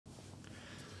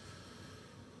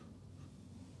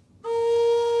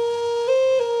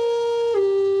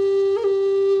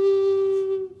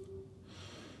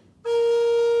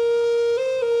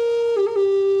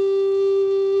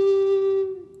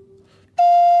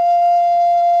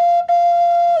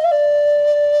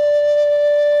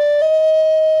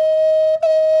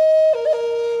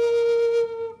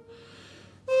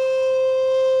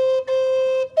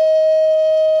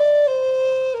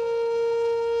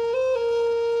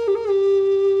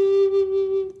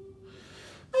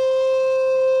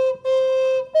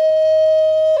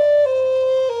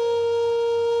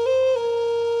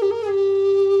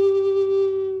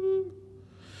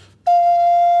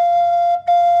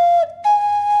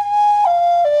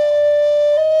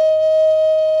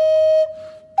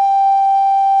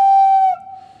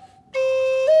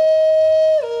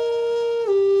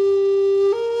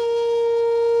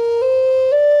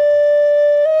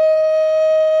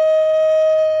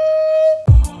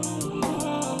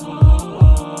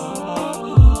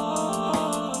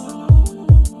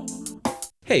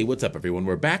Hey, what's up everyone?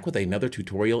 We're back with another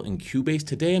tutorial in Cubase.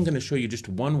 Today I'm going to show you just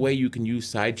one way you can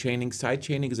use sidechaining.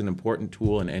 Sidechaining is an important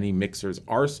tool in any mixer's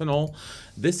arsenal.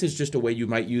 This is just a way you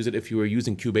might use it if you were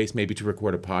using Cubase maybe to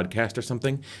record a podcast or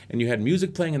something, and you had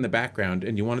music playing in the background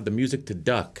and you wanted the music to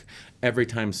duck every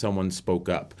time someone spoke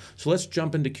up. So let's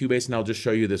jump into Cubase and I'll just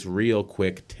show you this real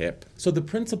quick tip. So the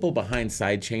principle behind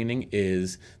sidechaining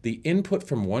is the input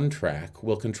from one track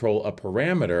will control a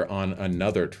parameter on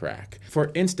another track.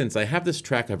 For instance, I have this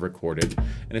track I've recorded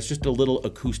and it's just a little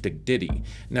acoustic ditty.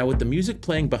 Now with the music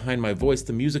playing behind my voice,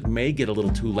 the music may get a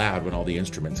little too loud when all the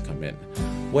instruments come in.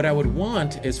 What I would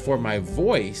want is for my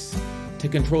voice to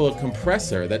control a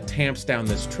compressor that tamps down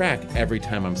this track every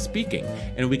time I'm speaking,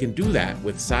 and we can do that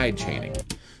with sidechaining.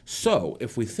 So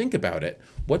if we think about it,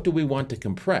 what do we want to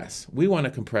compress? We want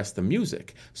to compress the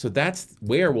music. So that's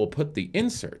where we'll put the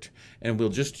insert, and we'll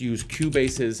just use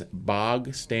Cubase's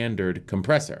bog standard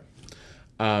compressor.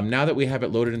 Now that we have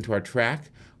it loaded into our track,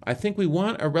 I think we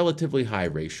want a relatively high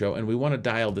ratio, and we want to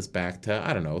dial this back to,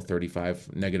 I don't know, 35,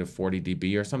 -40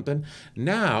 dB or something.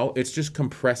 Now it's just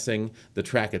compressing the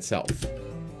track itself.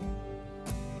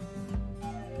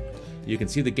 You can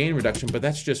see the gain reduction, but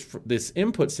that's just, this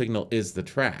input signal is the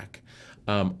track.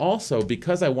 Also,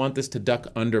 because I want this to duck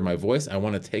under my voice, I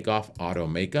want to take off auto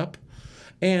makeup.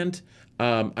 And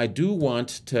I do want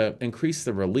to increase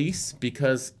the release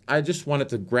because I just want it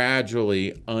to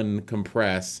gradually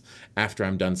uncompress after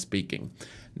I'm done speaking.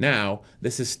 Now,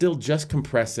 this is still just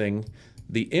compressing.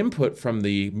 The input from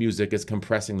the music is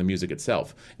compressing the music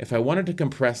itself. If I wanted to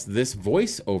compress this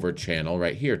voiceover channel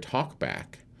right here, talkback,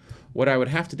 what I would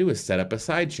have to do is set up a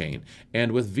sidechain.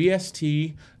 And with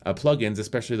VST plugins,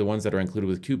 especially the ones that are included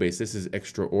with Cubase, this is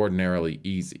extraordinarily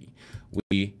easy.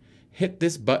 We hit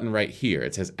this button right here.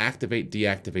 It says activate,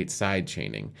 deactivate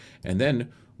sidechaining. And then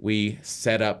we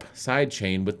set up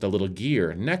sidechain with the little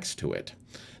gear next to it.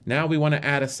 Now we want to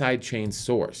add a sidechain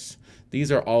source. These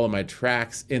are all of my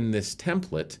tracks in this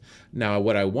template. Now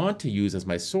what I want to use as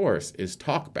my source is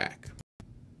talkback.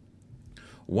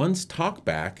 Once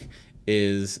talkback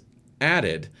is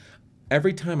added,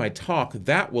 every time I talk,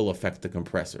 that will affect the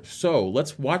compressor. So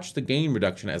let's watch the gain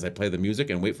reduction as I play the music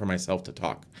and wait for myself to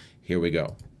talk. Here we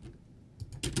go.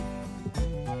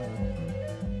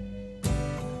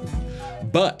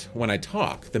 But when I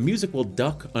talk, the music will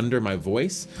duck under my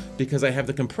voice because I have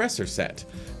the compressor set.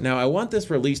 Now I want this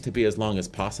release to be as long as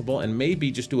possible and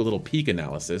maybe just do a little peak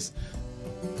analysis.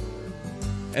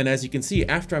 And as you can see,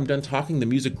 after I'm done talking, the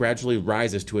music gradually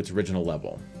rises to its original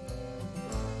level.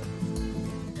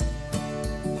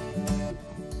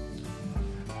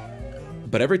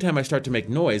 But every time I start to make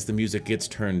noise, the music gets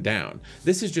turned down.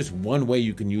 This is just one way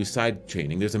you can use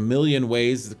sidechaining. There's a million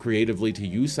ways creatively to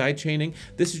use sidechaining.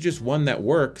 This is just one that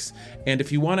works. And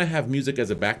if you want to have music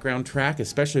as a background track,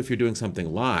 especially if you're doing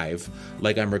something live,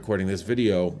 like I'm recording this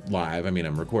video live, I mean,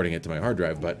 I'm recording it to my hard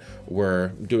drive, but we're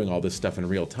doing all this stuff in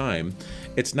real time.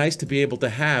 It's nice to be able to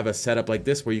have a setup like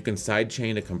this where you can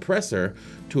sidechain a compressor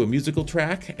to a musical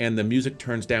track and the music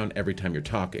turns down every time you're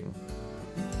talking.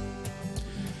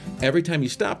 Every time you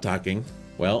stop talking,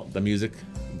 well, the music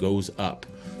goes up.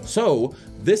 So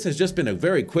this has just been a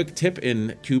very quick tip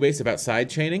in Cubase about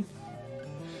sidechaining.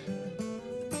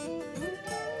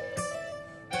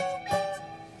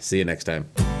 See you next time.